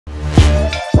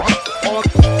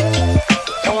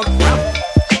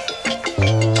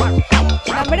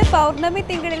നമ്മുടെ പൗർണമി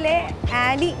തിങ്കളിലെ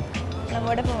ആനി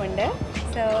നമ്മോടൊപ്പം ഉണ്ട്.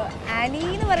 സോ ആനി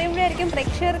എന്ന് പറയുമ്പോഴായിരിക്കും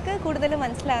പ്രേക്ഷകർക്ക് കൂടുതൽ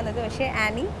മനസ്സിലാകുന്നത്. പക്ഷേ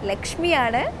ആനി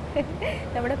ലക്ഷ്മിയാണ്.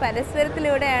 നമ്മുടെ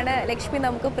പരസ്പരത്തിലൂടെയാണ് ലക്ഷ്മി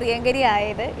നമുക്ക് പ്രിയങ്കരി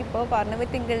ആയത്. ഇപ്പോൾ പൗർണമി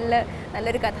തിങ്കളിൽ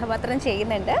നല്ലൊരു കഥാപാത്രം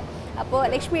ചെയ്യുന്നുണ്ട്. അപ്പോൾ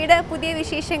ലക്ഷ്മിയുടെ പുതിയ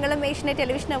വിശേഷങ്ങളും ഏഷ്യനെറ്റ്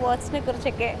ടെലിവിഷൻ അവാർഡ്സിനെ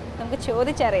കുറിച്ചൊക്കെ നമുക്ക്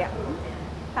ചോദിച്ചറിയാം.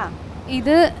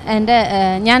 ഇത് എൻ്റെ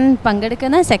ഞാൻ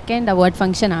പങ്കെടുക്കുന്ന സെക്കൻഡ് അവാർഡ്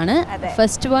ഫംഗ്ഷനാണ്.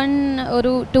 ഫസ്റ്റ് വൺ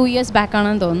ഒരു 2 years ബാക്ക്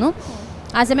ആണെന്ന് തോന്നുന്നു.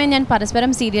 ആ സമയം ഞാൻ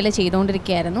പരസ്പരം സീരിയൽ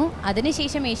ചെയ്തുകൊണ്ടിരിക്കുകയായിരുന്നു.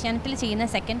 അതിനുശേഷം ഏഷ്യാനെറ്റിൽ ചെയ്യുന്ന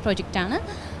സെക്കൻഡ് പ്രൊജക്റ്റാണ്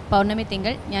പൗർണമി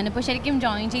തിങ്കൾ. ഞാനിപ്പോൾ ശരിക്കും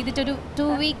ജോയിൻ ചെയ്തിട്ടൊരു 2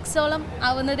 weeksോളം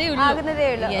ആവുന്നതേ ഉള്ളൂ.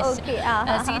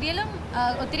 സീരിയലും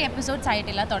ഒത്തിരി എപ്പിസോഡ്സ്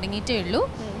ആയിട്ടില്ല, തുടങ്ങിയിട്ടേ ഉള്ളൂ.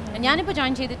 ഞാനിപ്പോൾ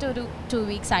ജോയിൻ ചെയ്തിട്ട് ഒരു 2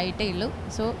 weeks ആയിട്ടേ ഉള്ളൂ.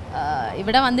 സോ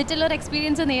ഇവിടെ വന്നിട്ടുള്ളൊരു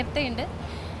എക്സ്പീരിയൻസ് നേരത്തെ ഉണ്ട്.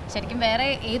 ശരിക്കും വേറെ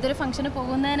ഏതൊരു ഫംഗ്ഷന്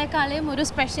പോകുന്നതിനേക്കാളും ഒരു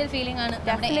സ്പെഷ്യൽ ഫീലിംഗ് ആണ്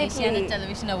നമ്മുടെ ഏഷ്യാനെറ്റ്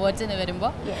ടെലിവിഷൻ അവാർഡ്സിന്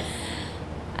വരുമ്പോൾ.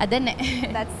 അതന്നെ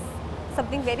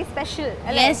something very special.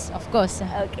 Yes, of course.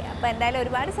 Okay, അപ്പോൾ എന്തായാലും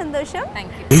ഒരുപാട് സന്തോഷം.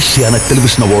 Thank you. Asianet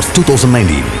Television Awards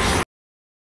 2019.